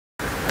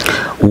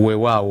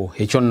Weewaawo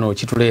ekyo nno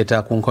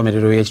kituleeta ku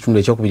nkomerero y'ekitundu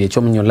ekyokubiri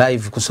ekyomunnyo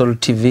live ku Soul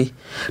TV.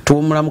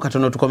 Tuwumulamu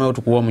katono tukomewo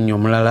tukuwa omunnyo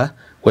omulala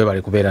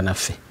webale kubeera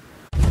naffe.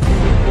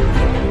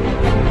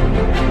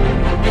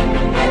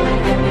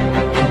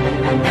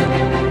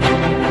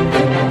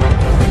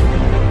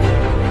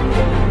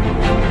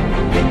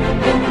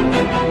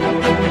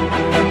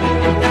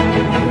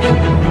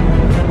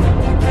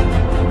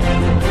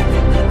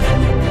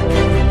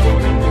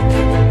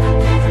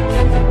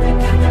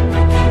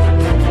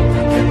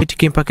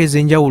 Empaka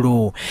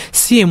ez'enjawulo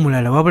si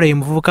emulala wabula ye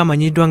muvubuka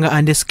amanyiddwa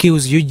nga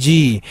skillz UG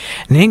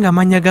naye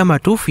ng'amannya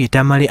g'amatuufu ye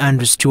Tamale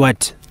Andrew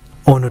Stewart.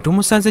 Ono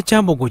tumusanze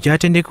Kyambogo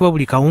kyatendekebwa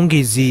buli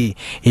kawungeezi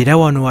era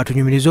wano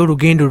watunyumiriza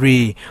olugendo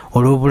lwe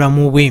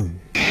olw'obulamu bwe.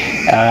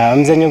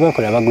 Omuzannyo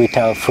gwenkola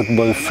baguyita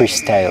football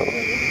freestyle.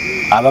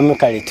 Abamu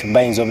kale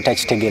bayinza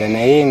obutakitegeera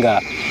naye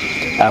nga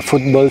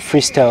football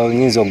freestyle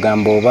nyinza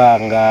okugamba oba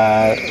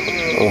nga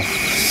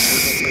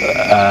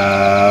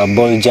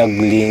ball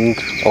juggling,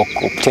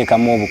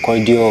 okuteekamu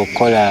obukodyo,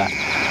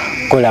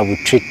 okola bu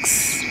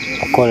tricks,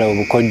 okola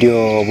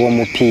obukodyo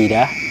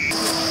bw'omupiira.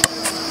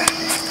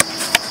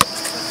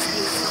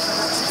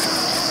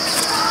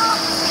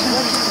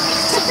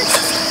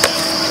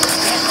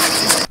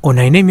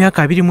 Ono alina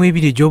emyaka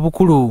 22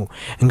 egy'obukulu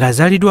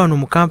ng'azaaliddwa wano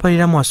mu Kampala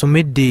era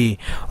mw'asomedde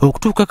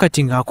okutuuka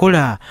kati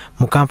ng'akola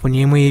mu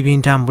kampuni emu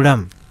y'ebyentambula.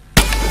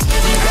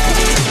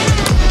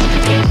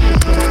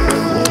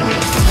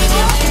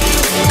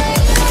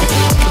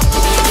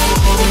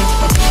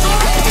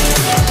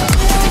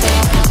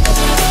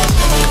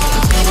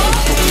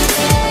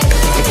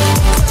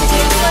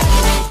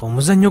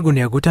 Omuzannyo guno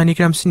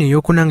yagutandikira mu siniya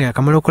ey'okuna nga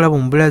yakamala okulaba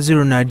omubulazi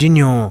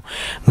Ronaldinho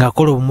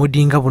ng'akola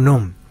obumudinga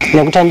buno.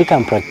 Nakutandika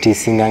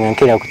practicing nga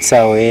nkera ku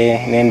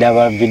kisaawe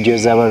nendaba video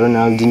z'aba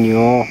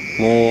Ronaldinho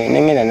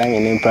nengenda nange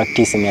ne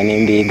practicing nga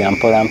nembiyiga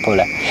mpola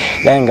mpola.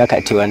 Naye nga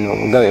kati wano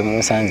gawe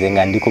musanze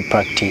nga ndi ku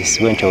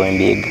practice bwentyo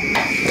wembiyiga.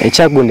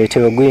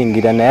 Ekyagundeetera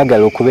oguyingira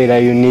nayagala okubeera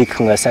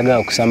unique nga sagala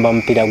okusamba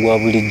omupiira gwa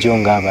bulijjo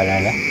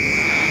ng'abalala.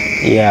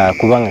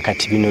 Kubanga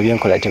kati bino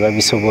byenkola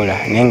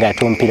tebabisobola naye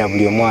ng'ate omupiira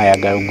buli omu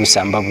ayagala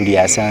ogusamba buli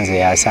asanze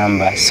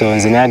yasamba, so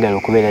nze nayagala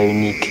okubeera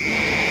unique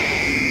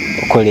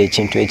okola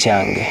ekintu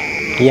ekyange.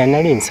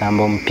 Nali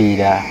nsamba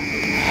omupiira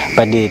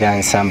badde era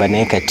nsamba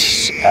naye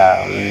kati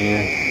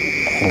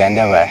nga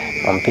ndaba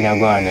omupiira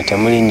gwa wano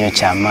temuli nnyo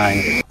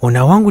kyamaanyi. Ono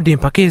awangudde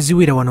empaka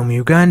eziwera wano mu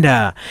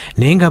Uganda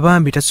naye nga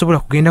bambi tasobola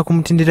kugenda ku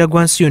mutendera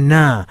gwa nsi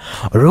yonna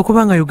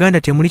olw'okubanga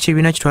Uganda temuli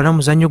kibiina kitwala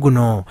muzannyo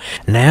guno,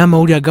 naye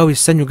amawulire agawa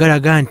essanyu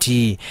galaga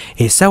nti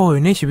essaawa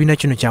yonna ekibiina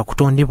kino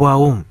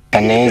kyakutondebwawo.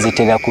 Naye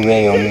zitera kuba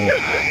eyo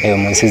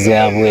mu nsi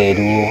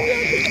z'abweru.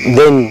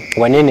 Then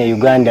wanene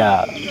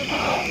Uganda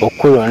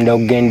okulonda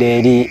okugenda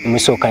eri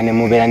musooka ne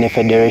mubeera ne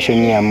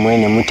federation yammwe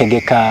ne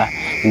mutegeka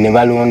ne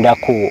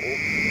balondako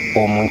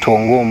omuntu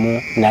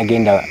ng'omu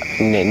n'agenda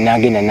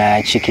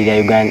n'akikirira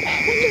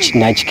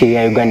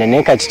Uganda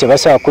naye kati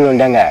tebasobola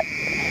kulonda nga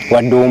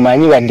wadde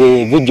omanyi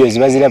wadde videos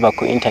baziraba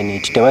ku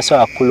internet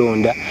tebasobola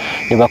kulonda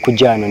ne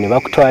bakujja wano ne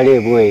bakutwala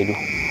ebweru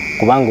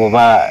kubanga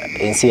oba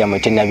ensi yammwe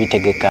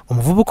tennabitegeka.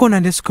 Omuvubuka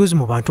ono skillz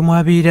mu bantu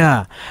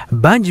mwabeera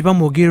bangi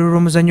bamwogerera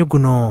olw'omuzannyo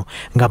guno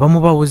nga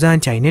bamubabuuza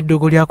nti alina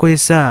eddogo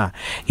lyakozesa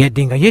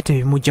yadde nga ye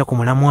tebimujja ku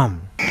mulamwa.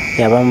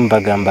 Abamu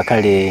bagamba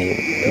kale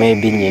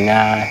maybe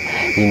nyina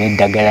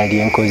eddagala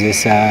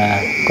lyenkozesa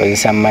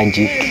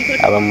magic,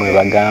 abamu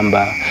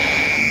bagamba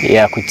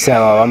ku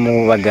kisaawe,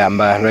 abamu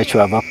bagamba lwaki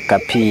wava ku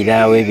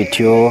kapiira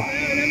webityo,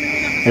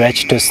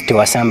 lwaki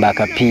tewasamba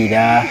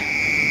akapiira.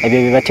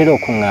 Ebyo bye batera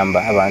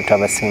okuŋŋamba abantu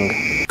abasinga.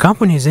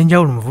 Kampuni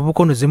ez'enjawulo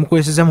omuvubuka ono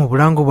zimukozeseza mu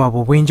bulango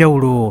bwabwe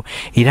obw'enjawulo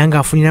era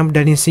ng'afuniramu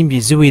ddala ensimbi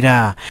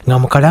eziwera nga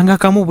mu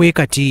kalanga kamu bwe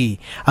kati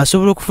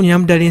asobola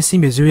okufuniramu ddala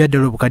ensimbi eziwera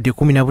ddala obukadde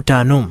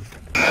 15.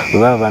 Bwe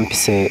baba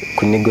bampise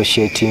ku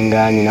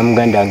negotiatinga nyina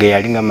muganda wange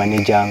yali nga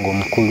manager wange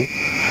omukulu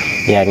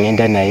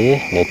yagenda naye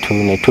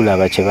ne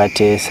tulaba kye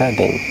bateesa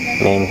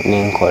then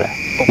nenkola.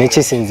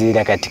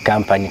 Nekisinziira kati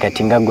kampani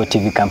kati nga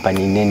GoTV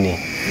kampani nene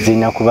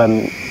zirina kuba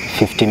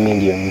 50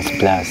 millions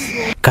plus.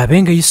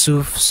 Kabenga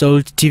Yusuf,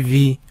 Soul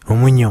TV,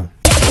 Omunyo.